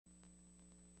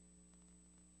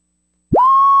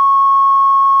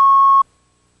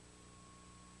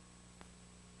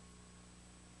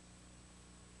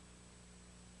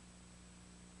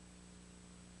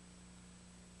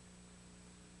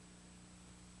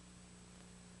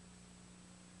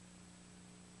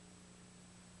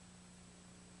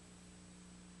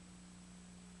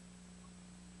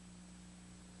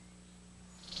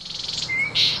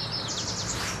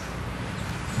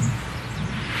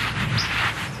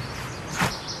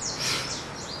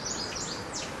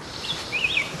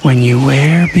When you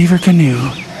wear Beaver Canoe,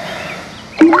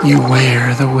 you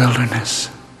wear the wilderness.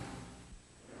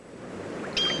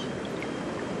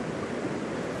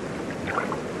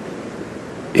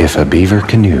 If a beaver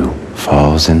canoe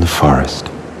falls in the forest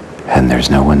and there's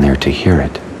no one there to hear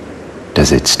it,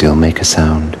 does it still make a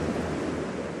sound?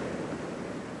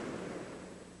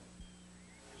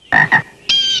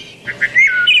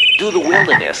 Do the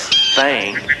wilderness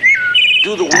thing.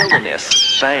 Do the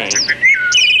wilderness thing.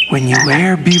 When you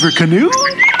wear Beaver Canoe,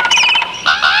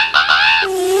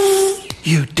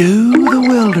 you do the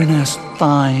wilderness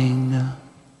thing.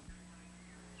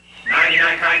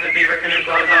 99 kinds of beaver canoe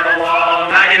clothes on the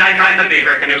wall. 99 kinds of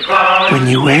beaver canoe clothes. When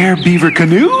you wear Beaver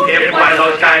Canoe, If one of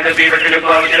those kinds of beaver canoe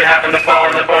clothes should happen to fall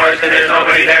in the forest and there's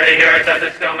nobody there to hear it, does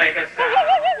it still make a sound?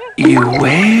 you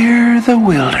wear the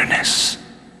wilderness.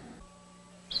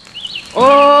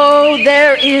 Oh,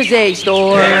 there is a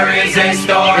store. There is a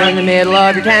store In the middle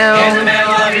of your town. in the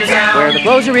middle of your town Where the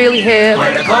clothes are really hip.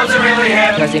 where the clothes are really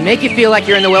hip. Because they make you feel like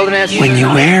you're in the wilderness. When you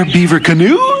wear Beaver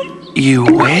Canoe, you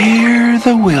wear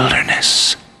the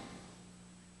wilderness.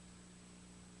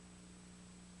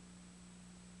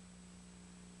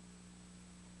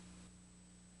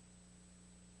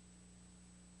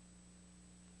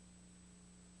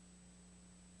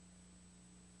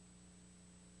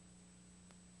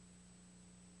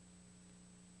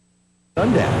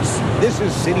 Sundance. This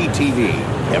is City TV,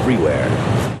 everywhere.